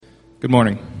Good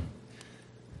morning.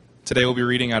 Today we'll be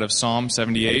reading out of Psalm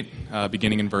 78,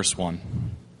 beginning in verse 1.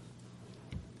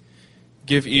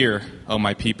 Give ear, O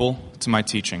my people, to my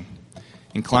teaching.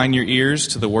 Incline your ears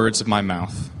to the words of my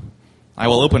mouth. I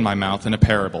will open my mouth in a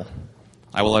parable.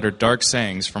 I will utter dark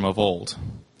sayings from of old,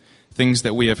 things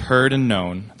that we have heard and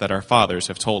known that our fathers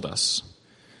have told us.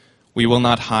 We will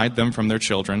not hide them from their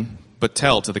children, but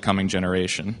tell to the coming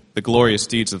generation the glorious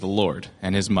deeds of the Lord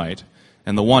and his might,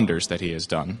 and the wonders that he has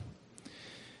done.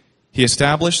 He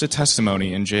established a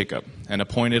testimony in Jacob and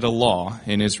appointed a law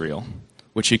in Israel,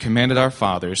 which he commanded our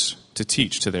fathers to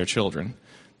teach to their children,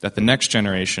 that the next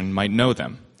generation might know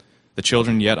them, the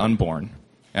children yet unborn,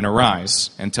 and arise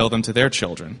and tell them to their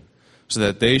children, so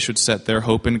that they should set their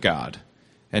hope in God,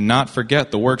 and not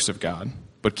forget the works of God,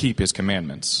 but keep his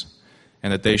commandments,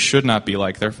 and that they should not be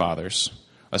like their fathers,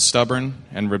 a stubborn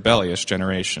and rebellious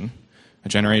generation, a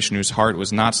generation whose heart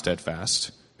was not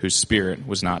steadfast, whose spirit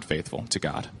was not faithful to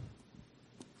God.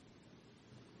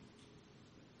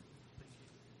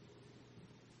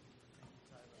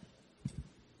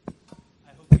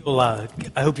 I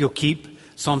hope you'll keep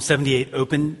Psalm 78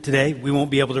 open today. We won't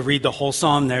be able to read the whole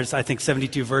psalm. There's, I think,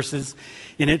 72 verses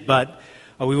in it, but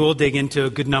we will dig into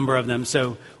a good number of them.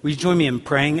 So will you join me in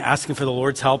praying, asking for the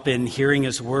Lord's help in hearing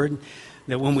his word,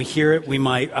 that when we hear it, we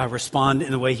might respond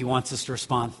in the way he wants us to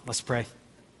respond. Let's pray.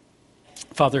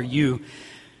 Father,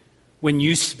 when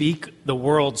you speak, the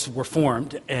worlds were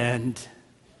formed, and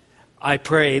I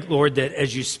pray, Lord, that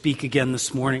as you speak again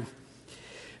this morning,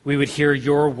 we would hear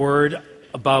your word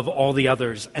above all the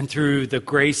others, and through the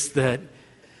grace that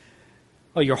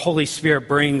your Holy Spirit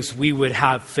brings, we would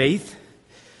have faith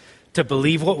to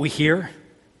believe what we hear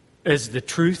as the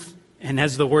truth and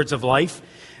as the words of life,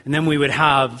 and then we would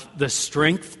have the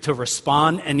strength to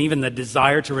respond and even the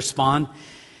desire to respond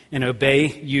and obey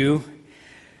you.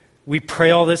 We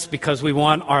pray all this because we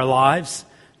want our lives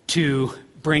to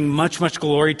bring much, much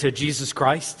glory to Jesus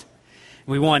Christ.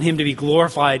 We want him to be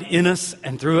glorified in us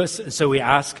and through us, and so we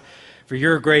ask for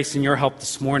your grace and your help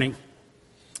this morning.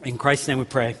 In Christ's name we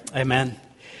pray. Amen.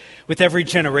 With every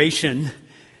generation,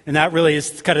 and that really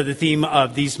is kind of the theme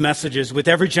of these messages, with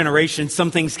every generation, some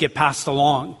things get passed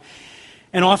along.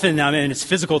 And often, it's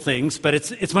physical things, but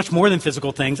it's much more than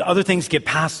physical things. Other things get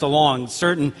passed along.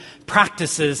 Certain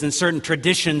practices and certain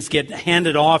traditions get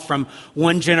handed off from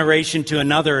one generation to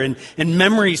another, and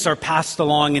memories are passed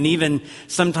along, and even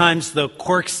sometimes the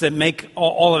quirks that make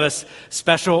all of us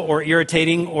special or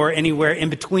irritating or anywhere in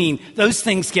between, those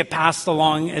things get passed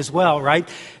along as well, right?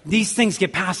 These things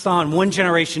get passed on one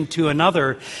generation to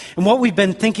another. And what we've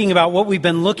been thinking about, what we've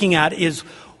been looking at is,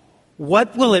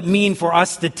 what will it mean for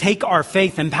us to take our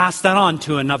faith and pass that on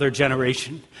to another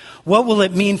generation? What will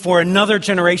it mean for another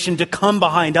generation to come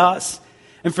behind us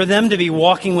and for them to be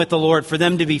walking with the Lord, for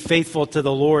them to be faithful to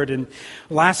the Lord? And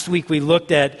last week we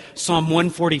looked at Psalm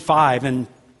 145, and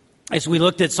as we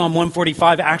looked at Psalm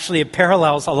 145, actually it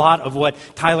parallels a lot of what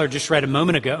Tyler just read a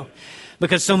moment ago,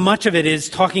 because so much of it is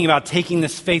talking about taking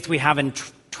this faith we have and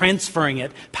transferring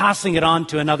it, passing it on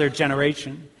to another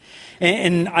generation.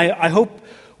 And I hope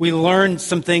we learned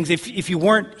some things. If you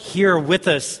weren't here with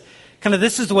us, kind of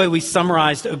this is the way we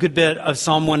summarized a good bit of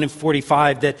Psalm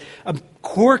 145, that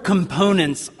core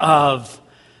components of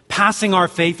passing our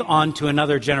faith on to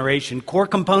another generation, core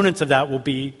components of that will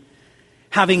be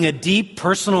having a deep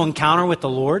personal encounter with the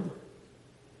Lord.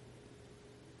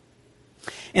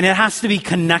 And it has to be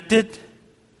connected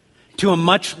to a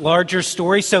much larger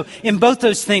story. So in both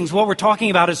those things, what we're talking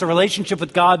about is a relationship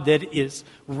with God that is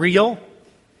real.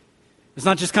 It's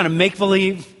not just kind of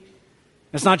make-believe.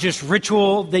 It's not just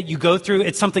ritual that you go through.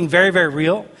 It's something very, very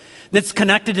real that's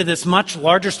connected to this much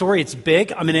larger story. It's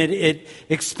big. it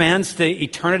expands to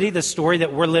eternity, the story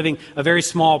that we're living a very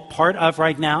small part of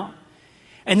right now.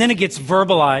 And then it gets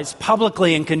verbalized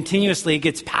publicly and continuously. It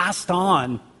gets passed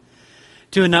on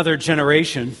to another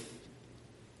generation.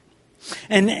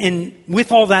 And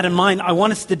with all that in mind, I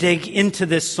want us to dig into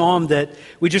this psalm that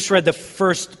we just read the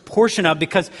first portion of,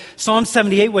 because Psalm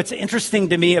 78, what's interesting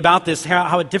to me about this,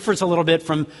 how it differs a little bit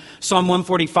from Psalm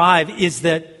 145, is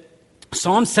that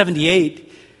Psalm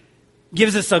 78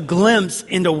 gives us a glimpse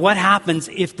into what happens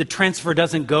if the transfer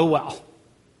doesn't go well.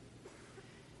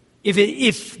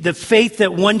 If the faith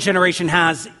that one generation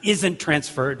has isn't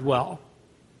transferred well,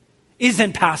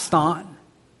 isn't passed on.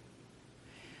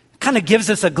 Kind of gives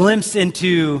us a glimpse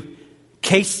into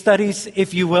case studies,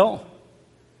 if you will,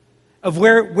 of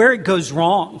where it goes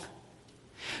wrong.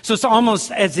 So it's almost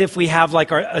as if we have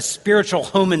like a spiritual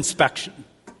home inspection.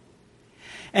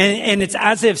 And it's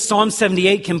as if Psalm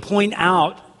 78 can point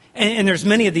out, and there's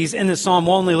many of these in the psalm,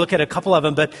 we'll only look at a couple of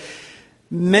them, but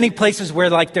many places where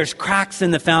there's cracks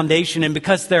in the foundation, and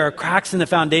because there are cracks in the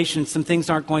foundation, some things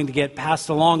aren't going to get passed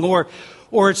along.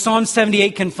 Or Psalm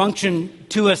 78 can function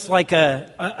to us like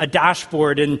a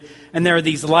dashboard, and there are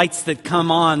these lights that come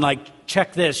on, like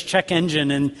check this, check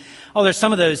engine, and there's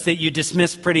some of those that you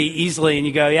dismiss pretty easily, and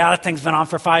you go, yeah, that thing's been on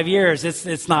for 5 years.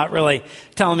 It's not really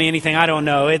telling me anything. I don't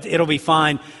know. It'll be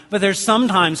fine. But there's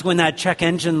sometimes when that check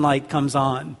engine light comes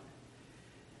on,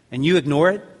 and you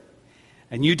ignore it,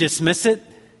 and you dismiss it,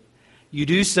 you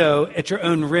do so at your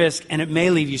own risk, and it may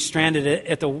leave you stranded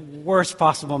at the worst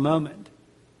possible moment.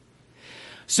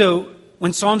 So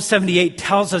when Psalm 78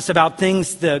 tells us about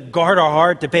things to guard our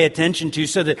heart, to pay attention to,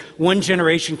 so that one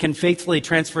generation can faithfully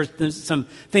transfer some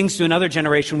things to another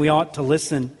generation, we ought to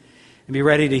listen and be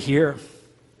ready to hear.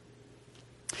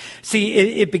 See,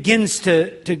 it begins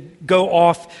to go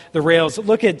off the rails.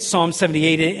 Look at Psalm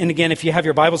 78, and again, if you have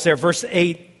your Bibles there, verse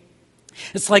 8.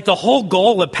 It's like the whole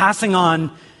goal of passing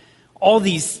on all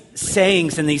these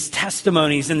sayings and these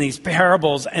testimonies and these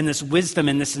parables and this wisdom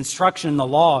and this instruction in the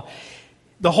law.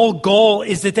 The whole goal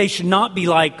is that they should not be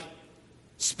like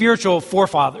spiritual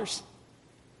forefathers.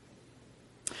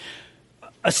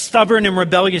 A stubborn and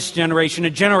rebellious generation, a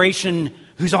generation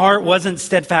whose heart wasn't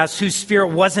steadfast, whose spirit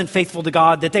wasn't faithful to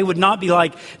God, that they would not be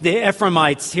like the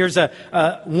Ephraimites. Here's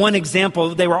one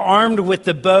example. They were armed with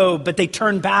the bow, but they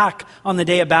turned back on the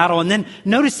day of battle. And then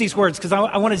notice these words, because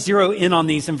I want to zero in on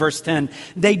these in verse 10.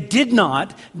 They did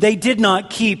not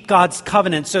keep God's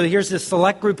covenant. So here's this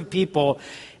select group of people,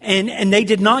 and they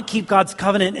did not keep God's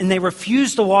covenant, and they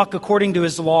refused to walk according to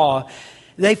his law.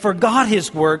 They forgot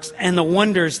his works and the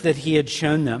wonders that he had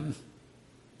shown them.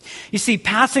 You see,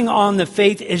 passing on the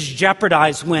faith is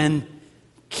jeopardized when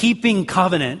keeping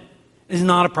covenant is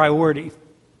not a priority.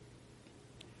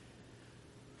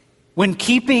 When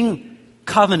keeping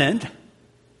covenant,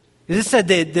 this said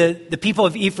that the people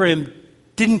of Ephraim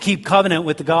didn't keep covenant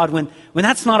with the God. When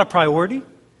that's not a priority,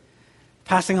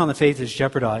 passing on the faith is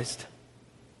jeopardized.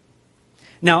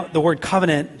 Now, the word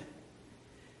covenant,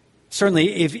 certainly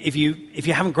if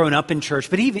you haven't grown up in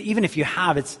church, but even if you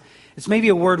have, it's maybe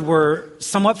a word we're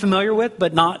somewhat familiar with,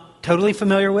 but not totally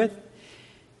familiar with.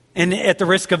 And at the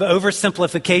risk of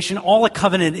oversimplification, all a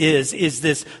covenant is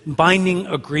this binding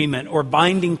agreement or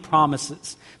binding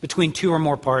promises between two or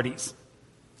more parties.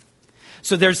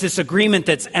 So there's this agreement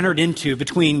that's entered into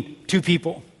between two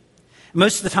people.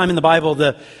 Most of the time in the Bible,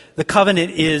 the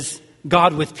covenant is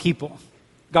God with people,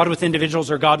 God with individuals,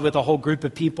 or God with a whole group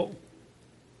of people.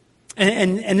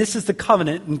 And this is the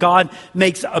covenant, and God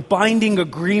makes a binding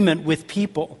agreement with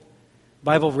people. The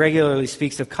Bible regularly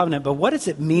speaks of covenant, but what does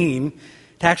it mean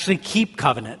to actually keep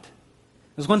covenant?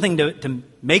 There's one thing to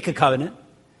make a covenant,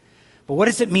 but what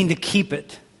does it mean to keep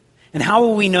it? And how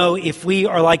will we know if we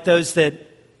are like those that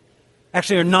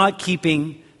actually are not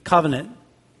keeping covenant?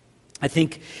 I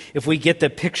think if we get the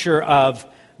picture of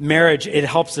marriage, it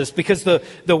helps us, because the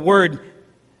word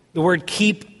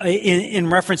keep in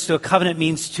reference to a covenant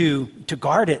means to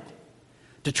guard it,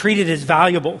 to treat it as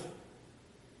valuable,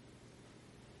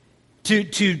 to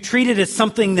treat it as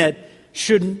something that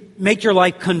should make your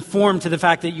life conform to the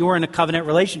fact that you're in a covenant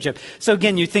relationship. So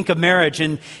again, you think of marriage,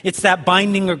 and it's that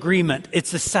binding agreement.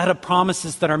 It's a set of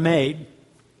promises that are made.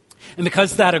 And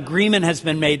because that agreement has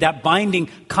been made, that binding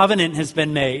covenant has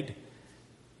been made,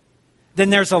 then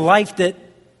there's a life that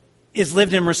is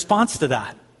lived in response to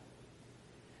that.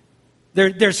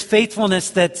 There's faithfulness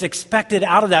that's expected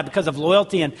out of that because of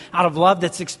loyalty and out of love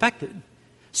that's expected.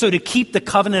 So to keep the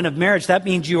covenant of marriage, that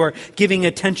means you are giving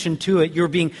attention to it. You're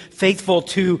being faithful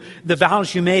to the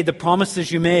vows you made, the promises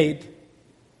you made.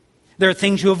 There are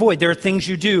things you avoid. There are things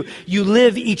you do. You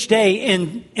live each day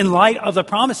in light of the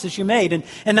promises you made.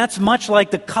 And that's much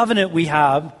like the covenant we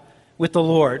have with the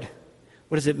Lord.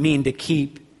 What does it mean to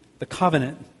keep the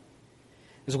covenant?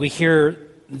 As we hear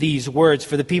these words,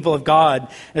 for the people of God,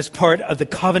 as part of the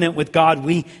covenant with God,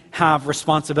 we have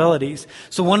responsibilities.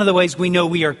 So one of the ways we know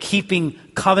we are keeping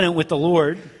covenant with the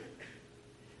Lord,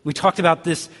 we talked about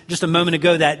this just a moment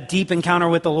ago, that deep encounter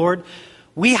with the Lord.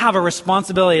 We have a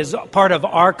responsibility as part of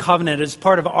our covenant, as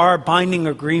part of our binding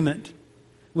agreement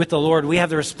with the Lord. We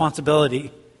have the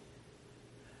responsibility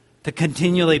to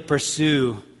continually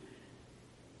pursue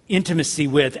intimacy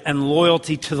with and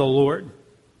loyalty to the Lord.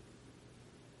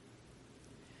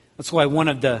 That's why one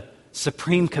of the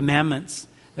supreme commandments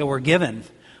that we're given,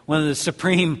 one of the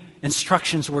supreme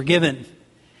instructions we're given,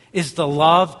 is to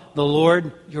love the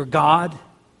Lord your God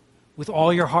with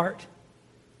all your heart,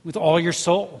 with all your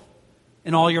soul,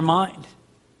 and all your mind.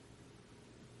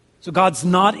 So God's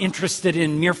not interested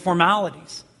in mere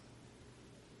formalities.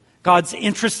 God's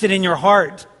interested in your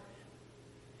heart.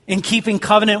 in keeping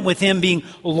covenant with Him, being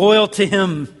loyal to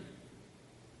Him,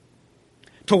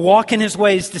 to walk in His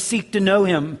ways, to seek to know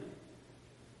Him.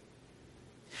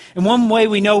 And one way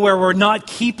we know where we're not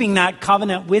keeping that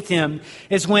covenant with Him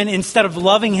is when instead of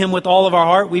loving Him with all of our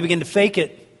heart, we begin to fake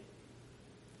it.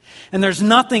 And there's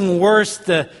nothing worse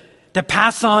to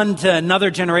pass on to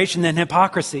another generation than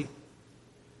hypocrisy.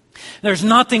 There's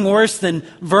nothing worse than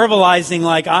verbalizing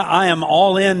like, I am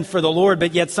all in for the Lord,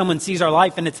 but yet someone sees our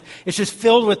life and it's just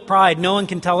filled with pride. No one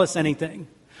can tell us anything.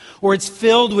 Or it's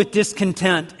filled with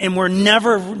discontent and we're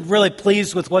never really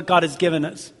pleased with what God has given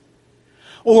us.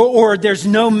 Or there's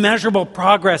no measurable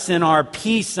progress in our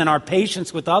peace and our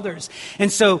patience with others.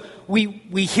 And so we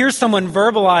hear someone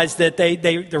verbalize that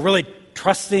they're really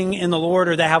trusting in the Lord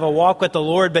or they have a walk with the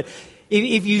Lord. But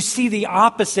if you see the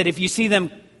opposite, if you see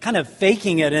them kind of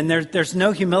faking it and there's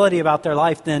no humility about their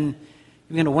life, then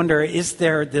you're going to wonder, is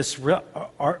this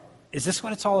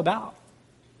what it's all about?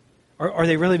 Or are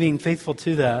they really being faithful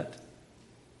to that?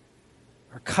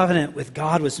 Our covenant with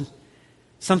God was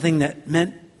something that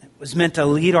was meant to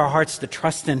lead our hearts to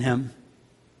trust in Him.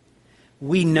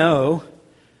 We know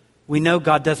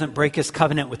God doesn't break His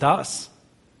covenant with us.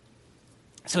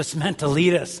 So it's meant to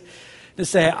lead us to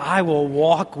say, I will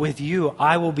walk with you.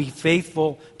 I will be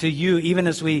faithful to you. Even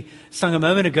as we sung a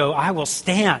moment ago, I will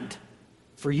stand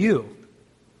for you.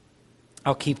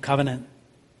 I'll keep covenant.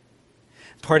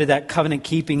 Part of that covenant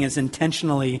keeping is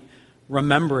intentionally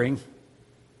remembering.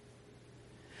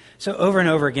 So over and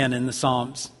over again in the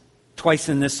Psalms, twice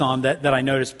in this psalm that I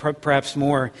noticed, perhaps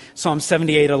more. Psalm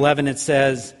 78:11, it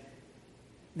says,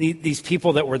 these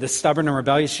people that were the stubborn and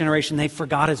rebellious generation, they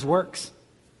forgot His works.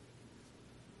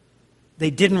 They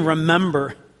didn't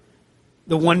remember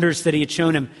the wonders that He had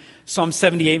shown him. Psalm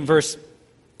 78, verse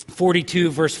 42,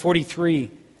 verse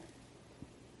 43.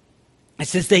 It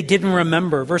says they didn't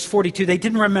remember. Verse 42, they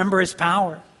didn't remember His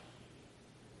power.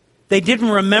 They didn't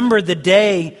remember the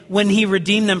day when He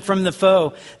redeemed them from the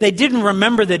foe. They didn't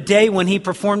remember the day when He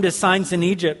performed His signs in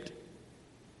Egypt.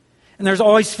 And there's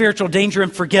always spiritual danger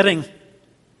in forgetting.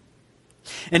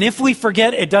 And if we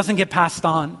forget, it doesn't get passed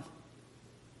on.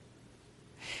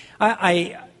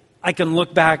 I can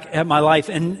look back at my life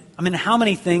and how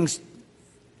many things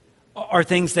are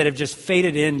things that have just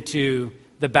faded into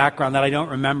the background that I don't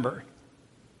remember?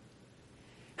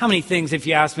 How many things, if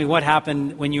you ask me what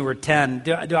happened when you were 10,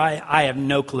 I have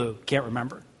no clue, can't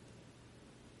remember.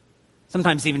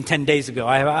 Sometimes even 10 days ago,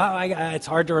 it's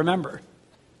hard to remember.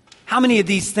 How many of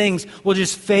these things will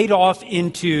just fade off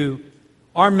into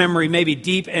our memory, maybe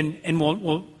deep, and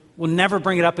we'll never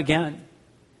bring it up again?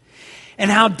 And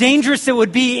how dangerous it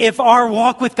would be if our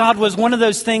walk with God was one of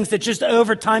those things that just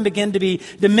over time began to be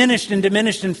diminished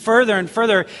and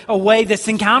further away. This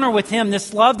encounter with Him,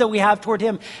 this love that we have toward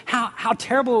Him, how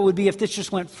terrible it would be if this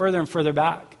just went further and further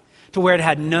back to where it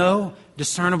had no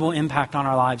discernible impact on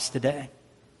our lives today.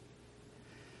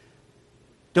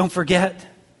 Don't forget.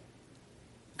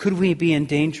 Could we be in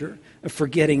danger of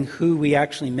forgetting who we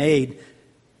actually made,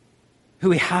 who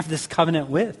we have this covenant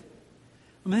with?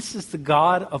 This is the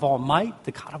God of all might,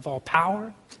 the God of all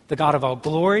power, the God of all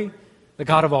glory, the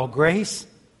God of all grace.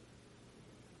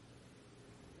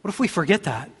 What if we forget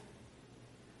that?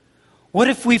 What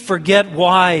if we forget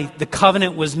why the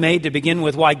covenant was made to begin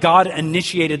with, why God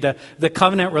initiated the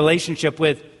covenant relationship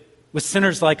with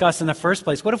sinners like us in the first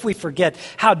place? What if we forget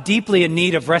how deeply in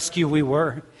need of rescue we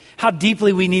were? How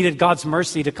deeply we needed God's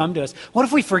mercy to come to us? What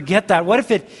if we forget that? What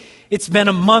if it's been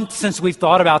a month since we've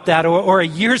thought about that, or a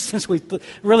year since we've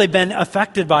really been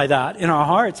affected by that in our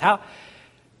hearts? How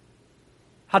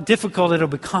difficult it'll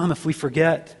become if we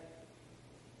forget.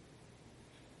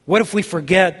 What if we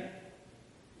forget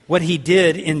what He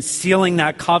did in sealing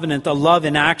that covenant, the love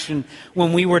in action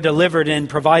when we were delivered and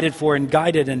provided for and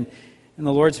guided, and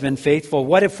the Lord's been faithful?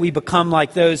 What if we become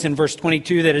like those in verse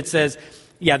 22 that it says,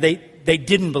 they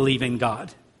didn't believe in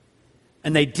God.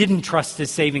 And they didn't trust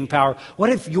His saving power. What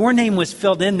if your name was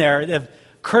filled in there if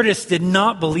Curtis did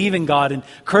not believe in God and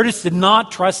Curtis did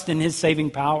not trust in His saving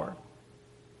power?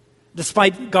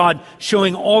 Despite God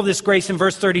showing all this grace in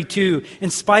verse 32,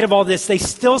 in spite of all this, they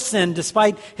still sinned.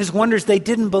 Despite His wonders, they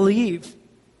didn't believe.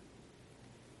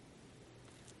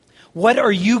 What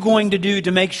are you going to do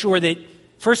to make sure that,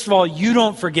 first of all, you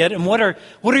don't forget? And what are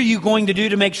you going to do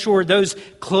to make sure those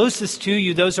closest to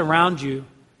you, those around you,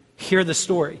 hear the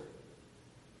story?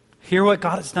 Hear what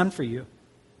God has done for you.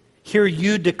 Hear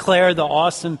you declare the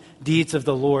awesome deeds of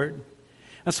the Lord.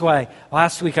 That's why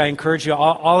last week I encouraged you.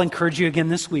 I'll encourage you again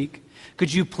this week.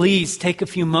 could you please take a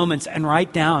few moments and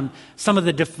write down some of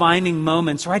the defining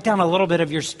moments? Write down a little bit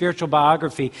of your spiritual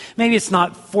biography. Maybe it's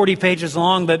not 40 pages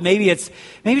long, but maybe it's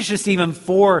just even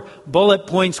 4 bullet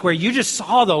points where you just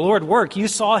saw the Lord work. You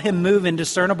saw him move in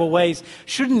discernible ways.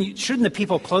 Shouldn't the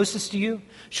people closest to you,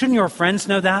 shouldn't your friends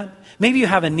know that? Maybe you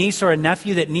have a niece or a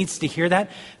nephew that needs to hear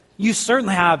that. You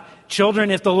certainly have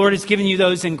children, if the Lord has given you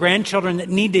those, and grandchildren that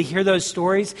need to hear those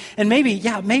stories. And maybe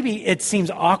it seems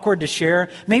awkward to share.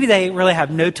 Maybe they really have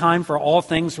no time for all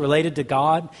things related to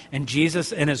God and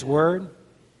Jesus and his word.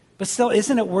 But still,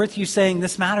 isn't it worth you saying,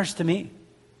 this matters to me?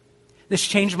 This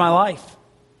changed my life.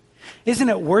 Isn't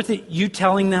it worth it you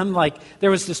telling them, like, there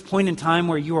was this point in time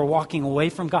where you were walking away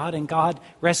from God and God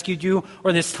rescued you,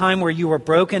 or this time where you were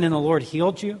broken and the Lord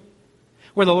healed you,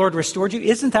 where the Lord restored you?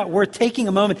 Isn't that worth taking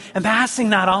a moment and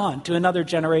passing that on to another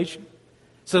generation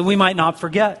so that we might not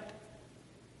forget,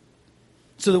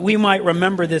 so that we might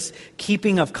remember this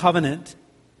keeping of covenant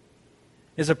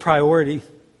is a priority?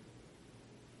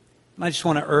 And I just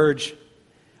want to urge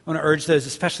those,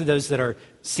 especially those that are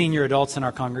senior adults in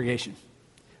our congregation.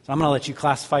 So I'm going to let you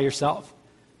classify yourself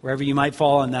wherever you might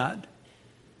fall in that.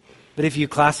 But if you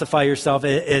classify yourself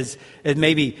as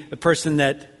maybe a person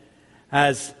that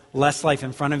has less life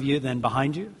in front of you than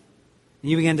behind you, and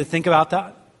you begin to think about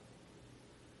that,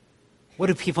 what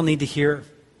do people need to hear?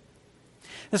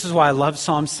 This is why I love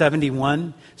Psalm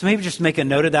 71. So maybe just make a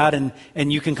note of that,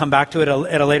 and you can come back to it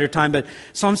at a later time. But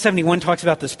Psalm 71 talks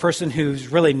about this person who's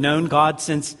really known God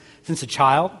since a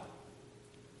child.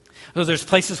 So there's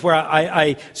places where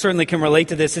I certainly can relate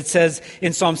to this. It says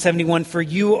in Psalm 71, "For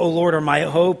you, O Lord, are my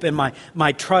hope and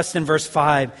my trust," in verse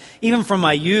 5. "Even from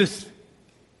my youth,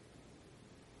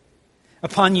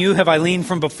 upon you have I leaned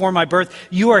from before my birth.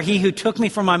 You are he who took me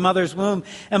from my mother's womb,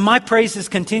 and my praise is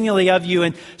continually of you."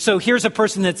 And so here's a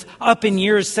person that's up in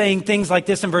years saying things like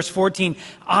this in verse 14,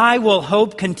 "I will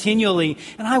hope continually,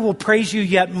 and I will praise you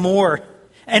yet more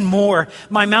and more.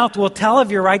 My mouth will tell of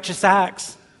your righteous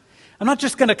acts." I'm not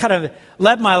just going to kind of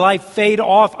let my life fade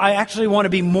off. I actually want to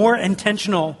be more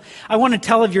intentional. I want to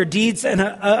tell of your deeds and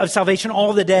of salvation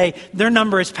all the day. Their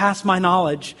number is past my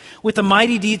knowledge. With the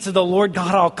mighty deeds of the Lord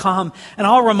God, I'll come, and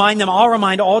I'll remind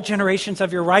all generations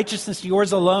of your righteousness,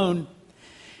 yours alone.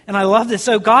 And I love this.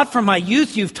 "Oh God, from my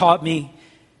youth you've taught me,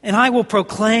 and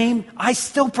I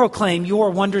still proclaim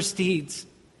your wondrous deeds.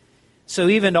 So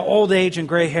even to old age and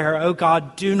gray hair, oh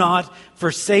God, do not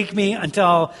forsake me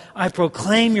until I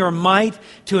proclaim your might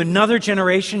to another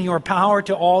generation, your power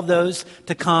to all those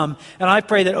to come." And I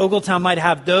pray that Ogletown might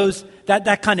have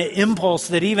that kind of impulse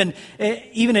that even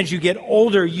as you get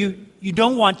older, you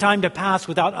don't want time to pass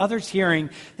without others hearing,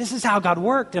 this is how God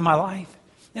worked in my life.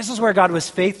 This is where God was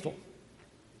faithful.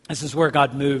 This is where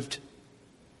God moved.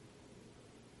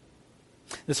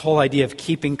 This whole idea of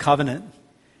keeping covenant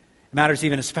matters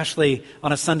even especially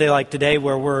on a Sunday like today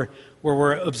where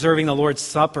we're observing the Lord's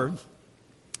Supper.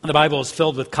 The Bible is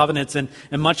filled with covenants, and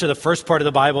much of the first part of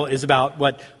the Bible is about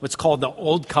what's called the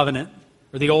Old Covenant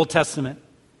or the Old Testament.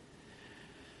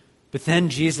 But then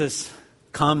Jesus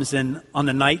comes, and on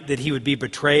the night that he would be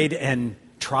betrayed and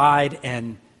tried,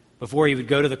 and before he would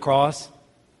go to the cross,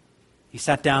 he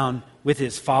sat down with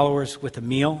his followers with a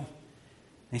meal,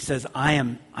 and he says,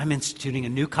 I'm instituting a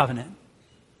new covenant.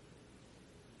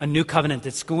 A new covenant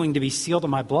that's going to be sealed in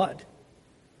my blood.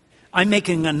 I'm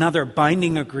making another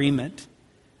binding agreement,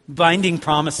 binding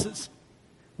promises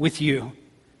with you,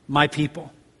 my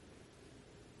people.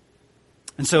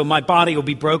 And so my body will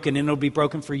be broken, and it'll be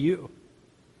broken for you.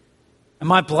 And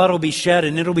my blood will be shed,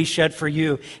 and it'll be shed for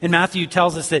you. And Matthew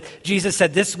tells us that Jesus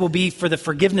said this will be for the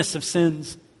forgiveness of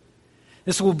sins.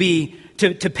 This will be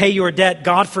to pay your debt.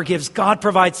 God forgives. God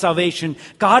provides salvation.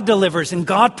 God delivers. And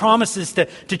God promises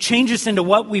to change us into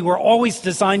what we were always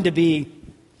designed to be.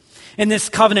 In this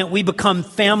covenant, we become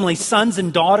family, sons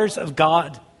and daughters of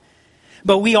God.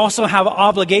 But we also have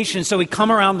obligations. So we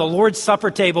come around the Lord's Supper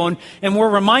table and we're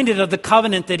reminded of the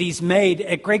covenant that he's made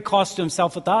at great cost to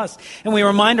himself with us. And we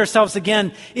remind ourselves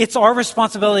again, it's our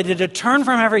responsibility to turn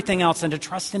from everything else and to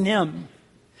trust in him,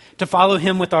 to follow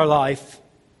him with our life.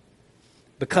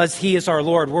 Because he is our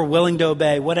Lord, we're willing to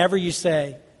obey whatever you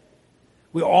say.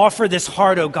 We offer this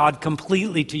heart, O God,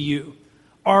 completely to you.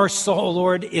 Our soul,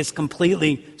 Lord, is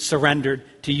completely surrendered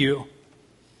to you.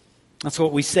 That's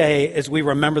what we say as we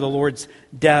remember the Lord's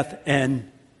death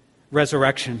and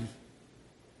resurrection.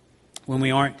 When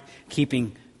we aren't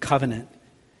keeping covenant,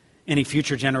 any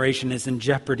future generation is in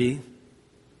jeopardy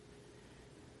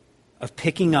of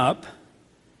picking up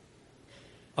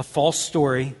a false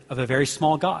story of a very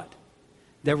small God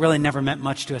that really never meant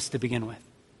much to us to begin with.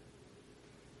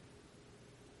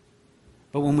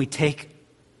 But when we take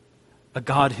a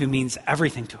God who means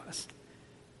everything to us.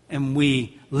 And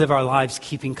we live our lives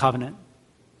keeping covenant.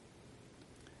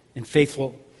 And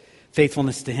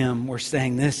faithfulness to him, we're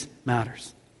saying this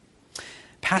matters.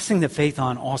 Passing the faith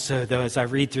on also, though, as I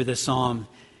read through this psalm,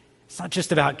 it's not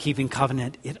just about keeping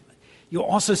covenant. You'll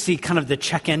also see kind of the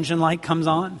check engine light comes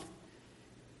on.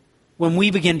 When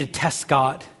we begin to test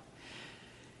God.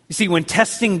 You see, when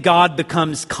testing God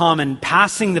becomes common,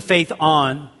 passing the faith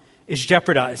on is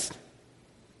jeopardized.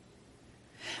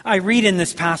 I read in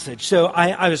this passage, so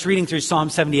I was reading through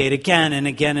Psalm 78 again and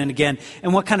again and again,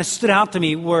 and what kind of stood out to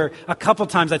me were a couple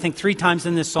times, I think 3 times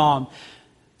in this psalm,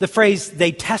 the phrase,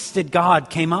 they tested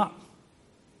God, came up.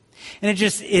 And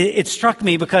it struck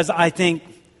me because I think,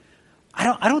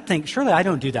 surely I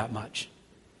don't do that much.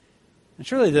 And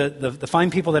surely the fine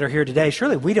people that are here today,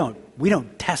 surely we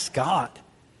don't test God.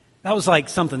 That was like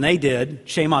something they did,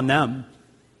 shame on them.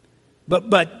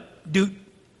 But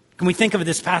can we think of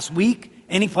this past week?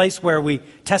 Any place where we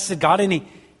tested God?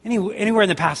 Anywhere in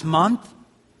the past month?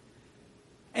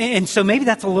 And so maybe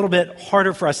that's a little bit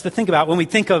harder for us to think about when we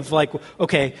think of like,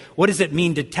 okay, what does it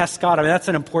mean to test God? I mean, that's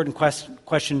an important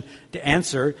question to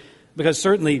answer because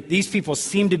certainly these people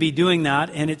seem to be doing that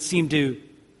and it seemed to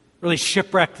really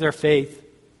shipwreck their faith.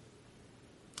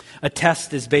 A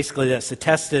test is basically this. A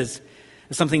test is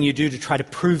something you do to try to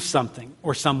prove something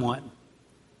or someone.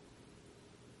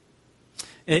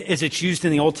 As it's used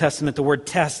in the Old Testament, the word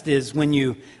test is when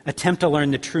you attempt to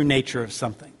learn the true nature of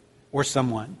something or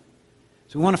someone.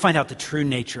 So we want to find out the true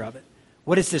nature of it.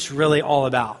 What is this really all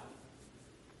about?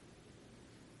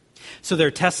 So there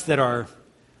are tests that are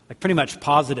like pretty much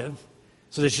positive.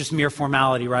 So there's just mere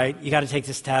formality, right? You got to take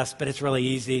this test, but it's really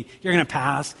easy. You're going to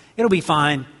pass. It'll be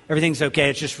fine. Everything's okay.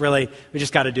 It's just really, we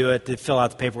just got to do it to fill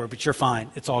out the paperwork, but you're fine.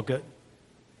 It's all good.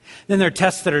 Then there are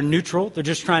tests that are neutral. They're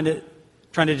just trying to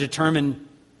determine,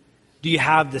 do you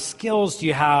have the skills? Do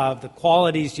you have the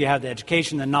qualities? Do you have the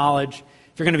education, the knowledge?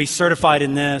 If you're going to be certified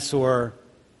in this or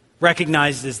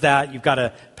recognized as that, you've got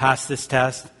to pass this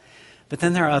test. But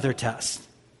then there are other tests.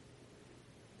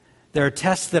 There are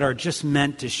tests that are just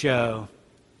meant to show,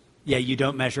 yeah, you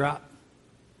don't measure up.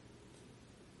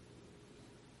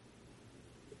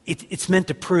 It's meant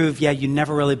to prove, yeah, you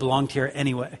never really belonged here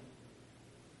anyway.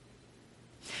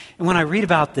 And when I read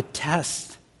about the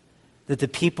test that the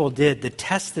people did, the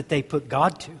test that they put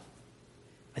God to,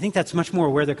 I think that's much more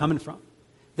where they're coming from.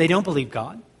 They don't believe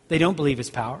God. They don't believe his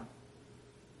power.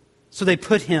 So they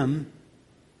put him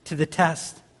to the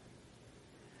test.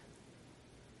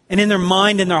 And in their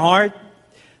mind, in their heart,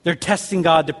 they're testing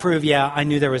God to prove, yeah, I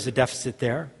knew there was a deficit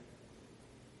there.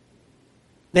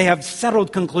 They have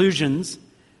settled conclusions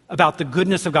about the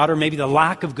goodness of God or maybe the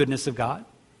lack of goodness of God.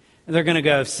 And they're going to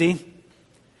go, see,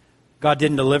 God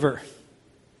didn't deliver.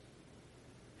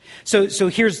 So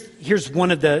here's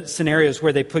one of the scenarios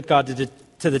where they put God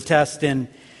to the test. In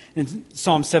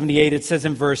Psalm 78, it says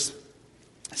in verse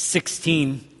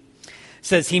 16, it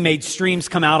says, he made streams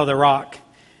come out of the rock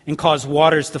and caused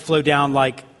waters to flow down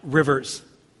like rivers.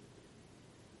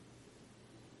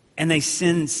 And they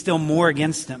sinned still more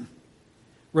against him,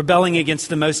 rebelling against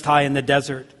the Most High in the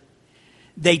desert.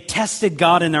 They tested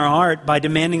God in their heart by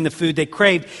demanding the food they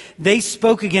craved. They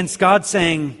spoke against God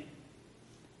saying,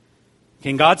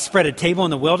 can God spread a table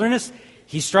in the wilderness?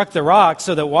 He struck the rock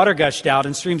so that water gushed out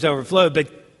and streams overflowed.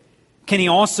 But can he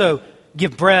also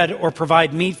give bread or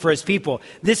provide meat for his people?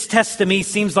 This test to me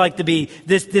seems like to be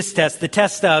this test, the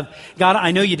test of, God,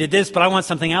 I know you did this, but I want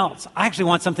something else. I actually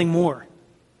want something more.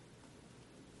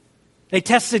 They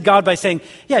tested God by saying,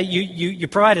 yeah, you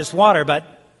provide us water, but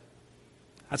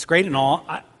that's great and all.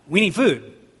 We need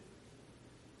food.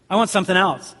 I want something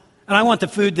else. And I want the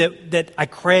food that I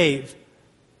crave.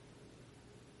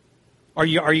 Are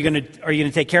you going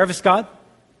to take care of us, God?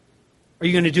 Are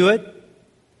you going to do it?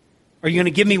 Are you going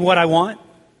to give me what I want?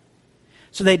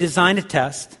 So they design a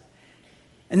test,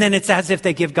 and then it's as if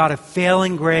they give God a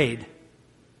failing grade.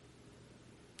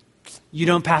 You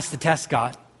don't pass the test,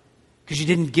 God, because you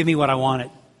didn't give me what I wanted.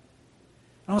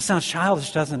 It almost sounds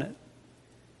childish, doesn't it?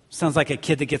 Sounds like a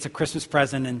kid that gets a Christmas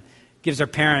present and gives their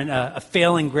parent a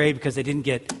failing grade because they didn't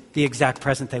get the exact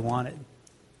present they wanted.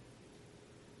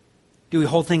 Do we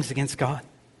hold things against God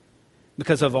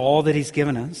because of all that he's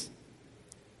given us?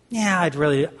 Yeah,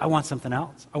 I want something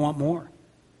else. I want more.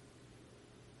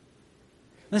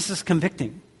 This is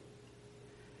convicting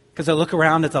because I look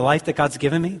around at the life that God's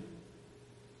given me,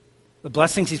 the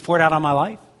blessings he's poured out on my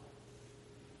life.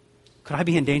 Could I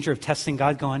be in danger of testing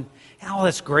God going, yeah, all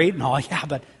that's great and all, yeah,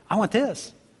 but I want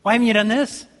this. Why haven't you done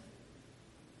this?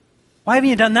 Why haven't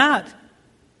you done that?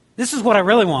 This is what I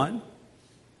really want.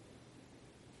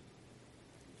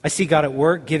 I see God at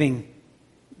work giving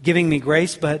giving me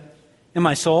grace, but in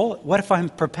my soul, what if I'm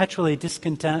perpetually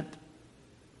discontent?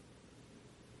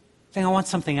 Saying, I want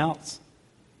something else.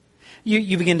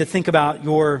 You begin to think about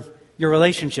your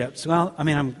relationships. Well, I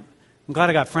mean, I'm glad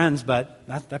I got friends, but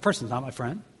that person's not my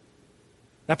friend.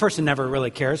 That person never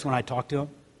really cares when I talk to him.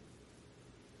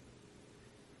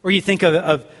 Or you think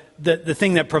of the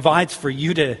thing that provides for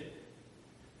you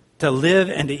to live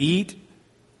and to eat.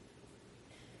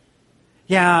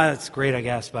 Yeah, it's great, I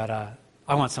guess, but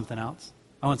I want something else.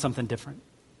 I want something different.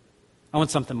 I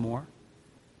want something more.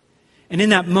 And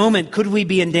in that moment, could we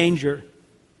be in danger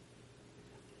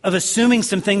of assuming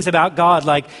some things about God,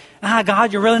 like,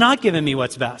 God, you're really not giving me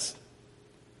what's best.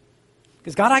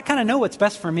 Because God, I kind of know what's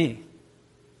best for me.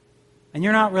 And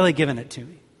you're not really giving it to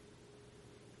me.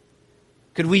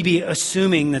 Could we be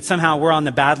assuming that somehow we're on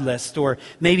the bad list, or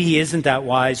maybe he isn't that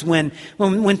wise? When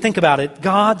think about it,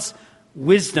 God's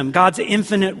wisdom, God's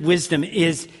infinite wisdom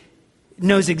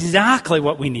knows exactly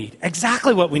what we need.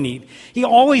 Exactly what we need. He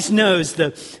always knows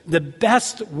the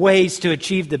best ways to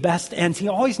achieve the best ends. He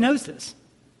always knows this.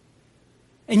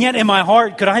 And yet in my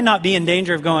heart, could I not be in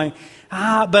danger of going,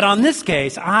 but on this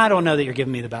case, I don't know that you're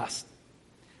giving me the best.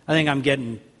 I think I'm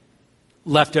getting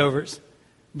leftovers,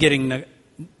 being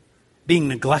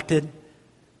neglected,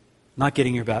 not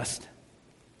getting your best.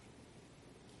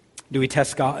 Do we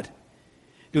test God?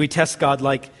 Do we test God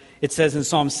like it says in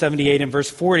Psalm 78 and verse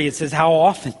 40? It says, how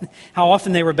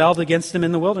often they rebelled against him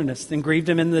in the wilderness and grieved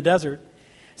him in the desert.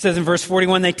 It says in verse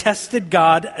 41, they tested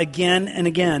God again and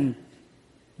again.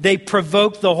 They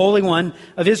provoked the Holy One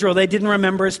of Israel. They didn't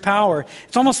remember his power.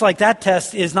 It's almost like that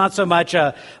test is not so much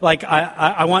like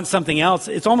I want something else.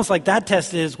 It's almost like that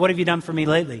test is, what have you done for me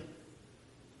lately?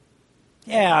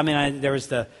 Yeah, I mean, there was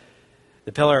the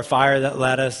pillar of fire that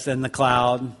led us and the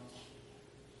cloud.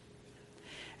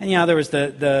 And there was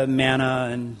the manna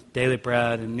and daily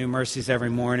bread and new mercies every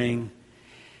morning.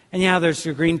 And there's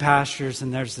your green pastures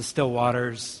and there's the still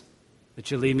waters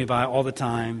that you lead me by all the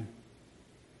time.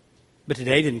 But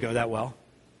today didn't go that well.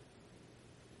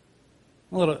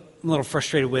 I'm a little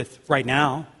frustrated with right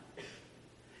now.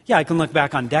 Yeah, I can look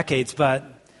back on decades, but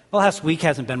the last week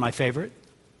hasn't been my favorite.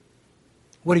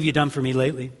 What have you done for me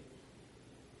lately?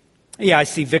 Yeah, I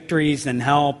see victories and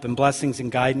help and blessings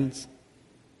and guidance.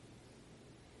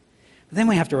 But then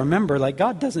we have to remember, like,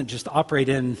 God doesn't just operate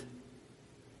in,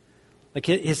 like,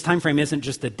 his time frame isn't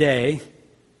just a day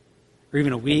or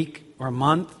even a week or a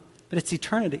month, but it's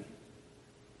eternity.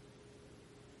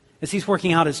 As he's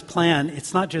working out his plan,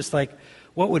 it's not just like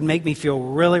what would make me feel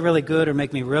really, really good or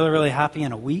make me really, really happy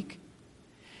in a week.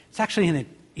 It's actually an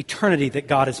eternity that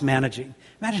God is managing.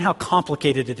 Imagine how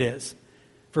complicated it is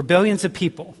for billions of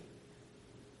people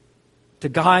to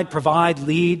guide, provide,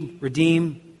 lead,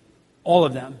 redeem, all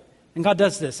of them. And God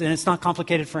does this, and it's not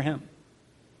complicated for him.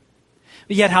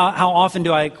 But yet how often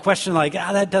do I question, like,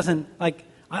 that doesn't, like,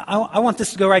 I want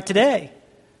this to go right today.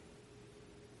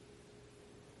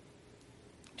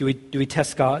 Do we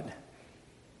test God?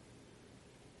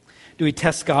 Do we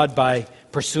test God by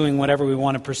pursuing whatever we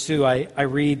want to pursue? I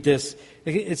read this.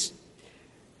 It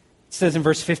says in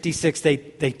verse 56, they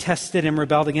tested and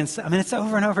rebelled against. I mean, it's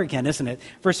over and over again, isn't it?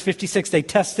 Verse 56, they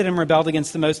tested and rebelled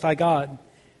against the Most High God.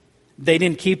 They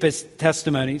didn't keep his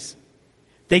testimonies.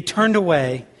 They turned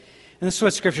away. And this is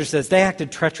what Scripture says. They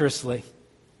acted treacherously.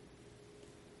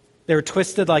 They were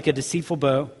twisted like a deceitful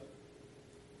bow.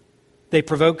 They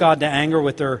provoked God to anger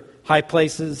with their high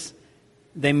places.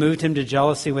 They moved him to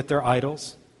jealousy with their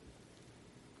idols.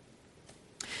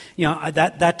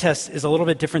 That test is a little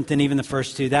bit different than even the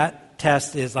first two. That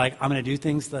test is like, I'm going to do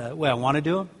things the way I want to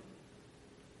do them.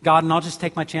 God, and I'll just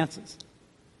take my chances.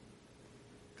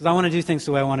 Because I want to do things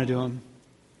the way I want to do them.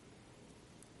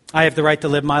 I have the right to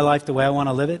live my life the way I want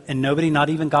to live it, and nobody, not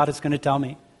even God, is going to tell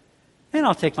me. And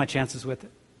I'll take my chances with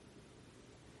it.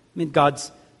 I mean,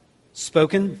 God's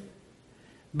spoken.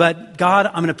 But God,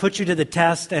 I'm going to put you to the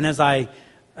test, and as I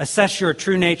assess your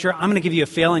true nature, I'm going to give you a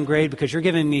failing grade because you're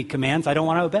giving me commands I don't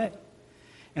want to obey,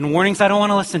 and warnings I don't want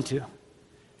to listen to,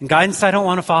 and guidance I don't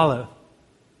want to follow.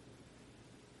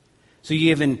 So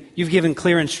you've given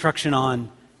clear instruction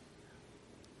on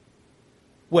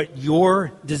what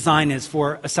your design is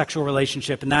for a sexual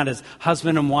relationship, and that is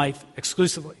husband and wife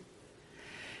exclusively.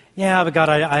 Yeah, but God,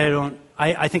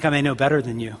 I think I may know better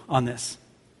than you on this.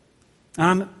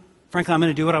 Frankly, I'm going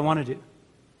to do what I want to do.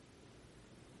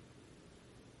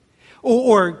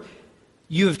 Or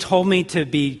you have told me to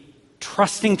be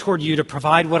trusting toward you to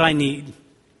provide what I need.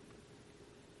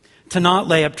 To not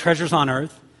lay up treasures on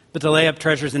earth, but to lay up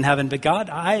treasures in heaven. But God,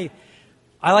 I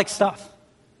like stuff.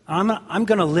 I'm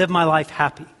going to live my life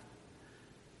happy.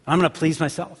 I'm going to please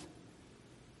myself.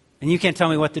 And you can't tell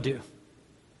me what to do.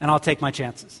 and I'll take my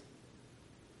chances.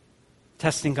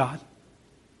 Testing God.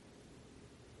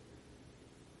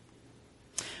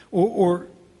 Or,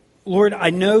 Lord, I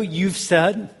know you've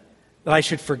said that I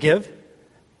should forgive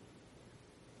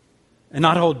and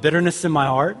not hold bitterness in my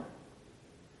heart.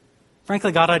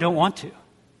 Frankly, God, I don't want to,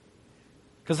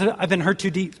 because I've been hurt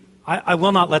too deep. I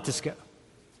will not let this go.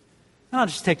 And I'll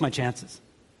just take my chances.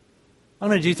 I'm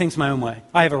going to do things my own way.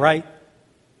 I have a right.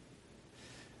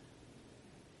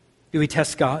 Do we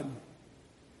test God?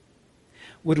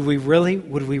 Would we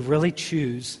really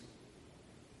choose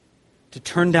to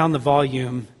turn down the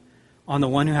volume on the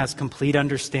one who has complete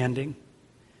understanding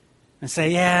and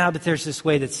say, yeah, but there's this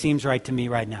way that seems right to me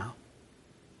right now?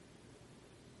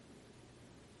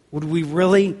 Would we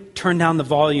really turn down the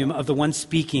volume of the one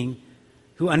speaking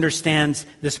who understands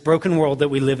this broken world that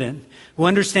we live in, who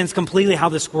understands completely how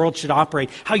this world should operate,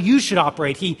 how you should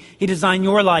operate? He designed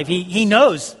your life. He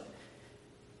knows.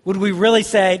 Would we really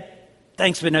say,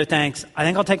 thanks but no thanks, I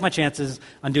think I'll take my chances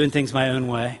on doing things my own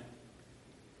way?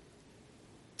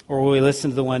 Or will we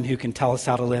listen to the one who can tell us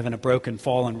how to live in a broken,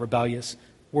 fallen, rebellious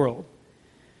world?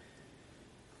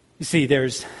 You see,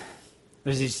 there's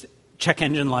these check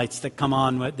engine lights that come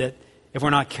on that if we're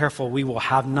not careful, we will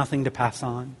have nothing to pass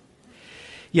on.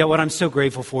 Yet what I'm so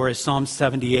grateful for is Psalm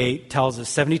 78 tells us,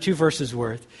 72 verses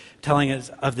worth, telling us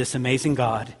of this amazing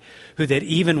God, who that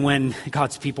even when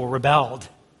God's people rebelled,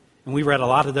 and we read a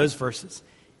lot of those verses,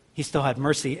 he still had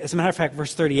mercy. As a matter of fact,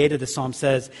 verse 38 of the Psalm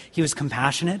says he was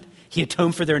compassionate. He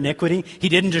atoned for their iniquity. He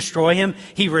didn't destroy him.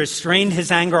 He restrained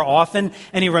his anger often,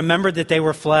 and he remembered that they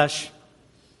were flesh.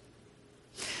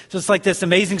 So it's like this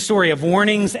amazing story of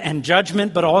warnings and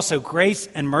judgment, but also grace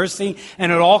and mercy. And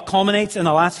it all culminates in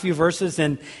the last few verses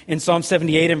in Psalm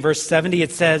 78 and verse 70.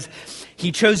 It says,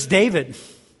 he chose David.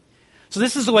 So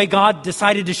this is the way God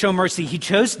decided to show mercy. He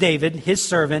chose David, his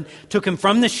servant, took him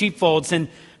from the sheepfolds, and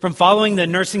from following the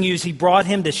nursing ewes, he brought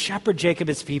him to shepherd Jacob,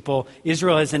 his people,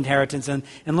 Israel, his inheritance. And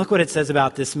look what it says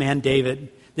about this man David,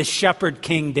 this shepherd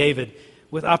king David.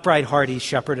 With upright heart, he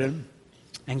shepherded them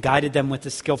and guided them with a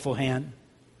skillful hand.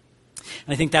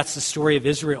 And I think that's the story of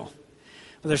Israel.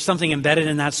 But there's something embedded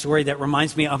in that story that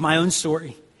reminds me of my own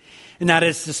story. And that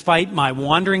is, despite my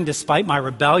wandering, despite my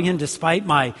rebellion, despite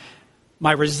my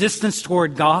resistance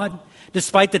toward God,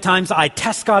 despite the times I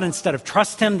test God instead of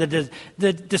trust him,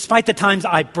 despite the times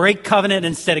I break covenant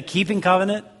instead of keeping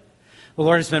covenant, the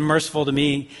Lord has been merciful to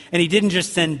me. And he didn't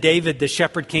just send David, the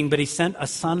shepherd king, but he sent a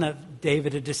son of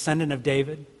David, a descendant of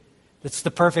David. That's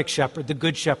the perfect shepherd, the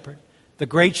good shepherd, the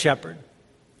great shepherd.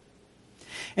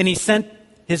 And he sent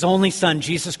his only son,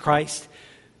 Jesus Christ,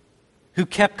 who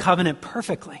kept covenant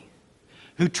perfectly,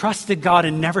 who trusted God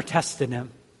and never tested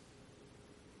him.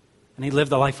 And he lived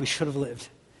the life we should have lived.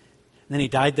 And then he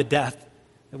died the death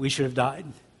that we should have died.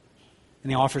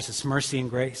 And he offers us mercy and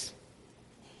grace.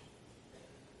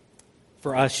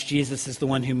 For us, Jesus is the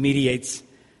one who mediates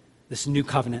this new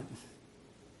covenant.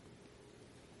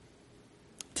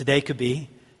 Today could be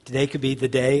the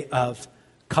day of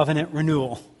covenant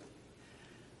renewal.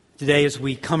 Today, as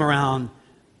we come around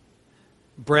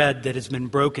bread that has been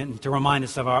broken to remind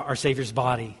us of our Savior's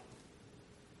body,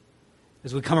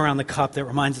 as we come around the cup that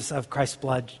reminds us of Christ's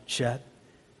blood shed,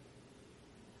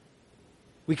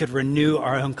 we could renew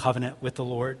our own covenant with the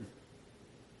Lord.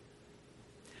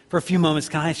 For a few moments,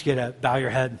 can I ask you to bow your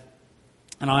head?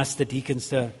 And I'll ask the deacons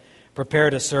to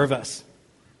prepare to serve us.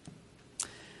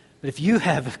 But if you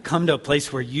have come to a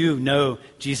place where you know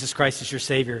Jesus Christ is your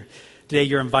Savior, today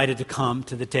you're invited to come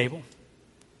to the table.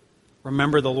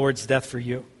 Remember the Lord's death for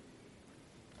you.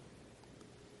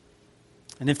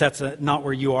 And if that's not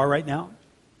where you are right now,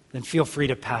 then feel free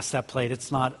to pass that plate.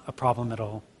 It's not a problem at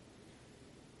all.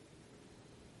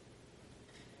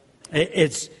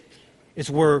 It's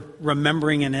we're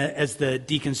remembering, and as the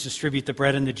deacons distribute the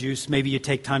bread and the juice, maybe you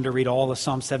take time to read all of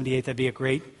Psalm 78. That'd be a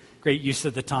great use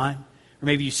of the time. Or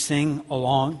maybe you sing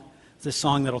along the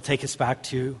song that'll take us back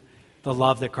to the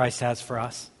love that Christ has for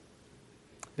us.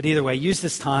 But either way, use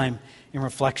this time in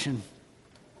reflection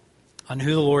on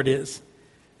who the Lord is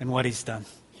and what he's done.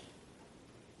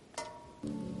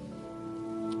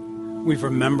 We've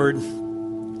remembered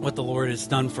what the Lord has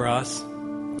done for us.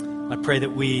 I pray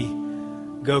that we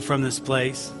go from this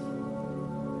place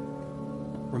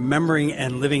remembering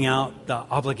and living out the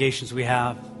obligations we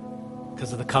have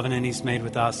because of the covenant he's made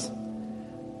with us,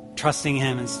 trusting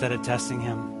him instead of testing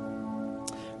him.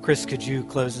 Chris, could you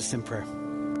close us in prayer?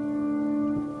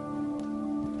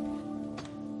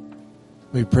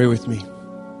 Will you pray with me?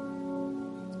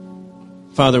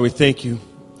 Father, we thank you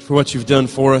for what you've done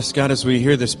for us. God, as we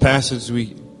hear this passage,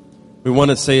 we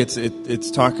want to say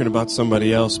it's talking about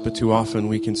somebody else, but too often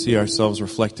we can see ourselves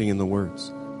reflecting in the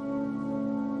words.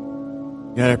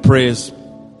 God, I pray as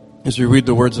we read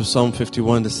the words of Psalm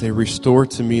 51 to say, restore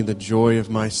to me the joy of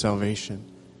my salvation.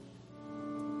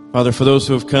 Father, for those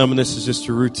who have come, and this is just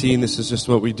a routine, this is just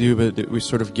what we do, but we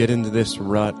sort of get into this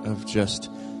rut of just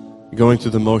going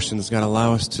through the motions. God,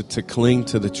 allow us to cling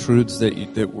to the truths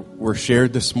that were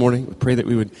shared this morning. We pray that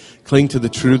we would cling to the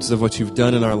truths of what you've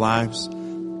done in our lives.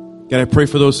 God, I pray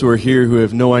for those who are here who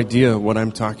have no idea what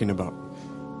I'm talking about.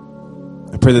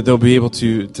 I pray that they'll be able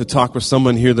to talk with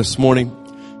someone here this morning.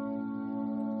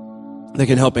 They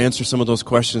can help answer some of those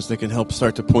questions. They can help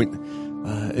start to point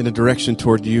in a direction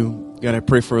toward you. God, I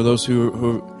pray for those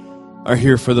who are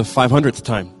here for the 500th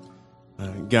time.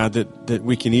 God, that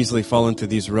we can easily fall into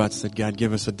these ruts, that God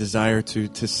give us a desire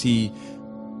to see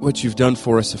what you've done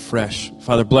for us afresh.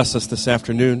 Father, bless us this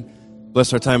afternoon.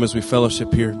 Bless our time as we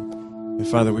fellowship here. And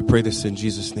Father, we pray this in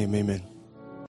Jesus' name, amen.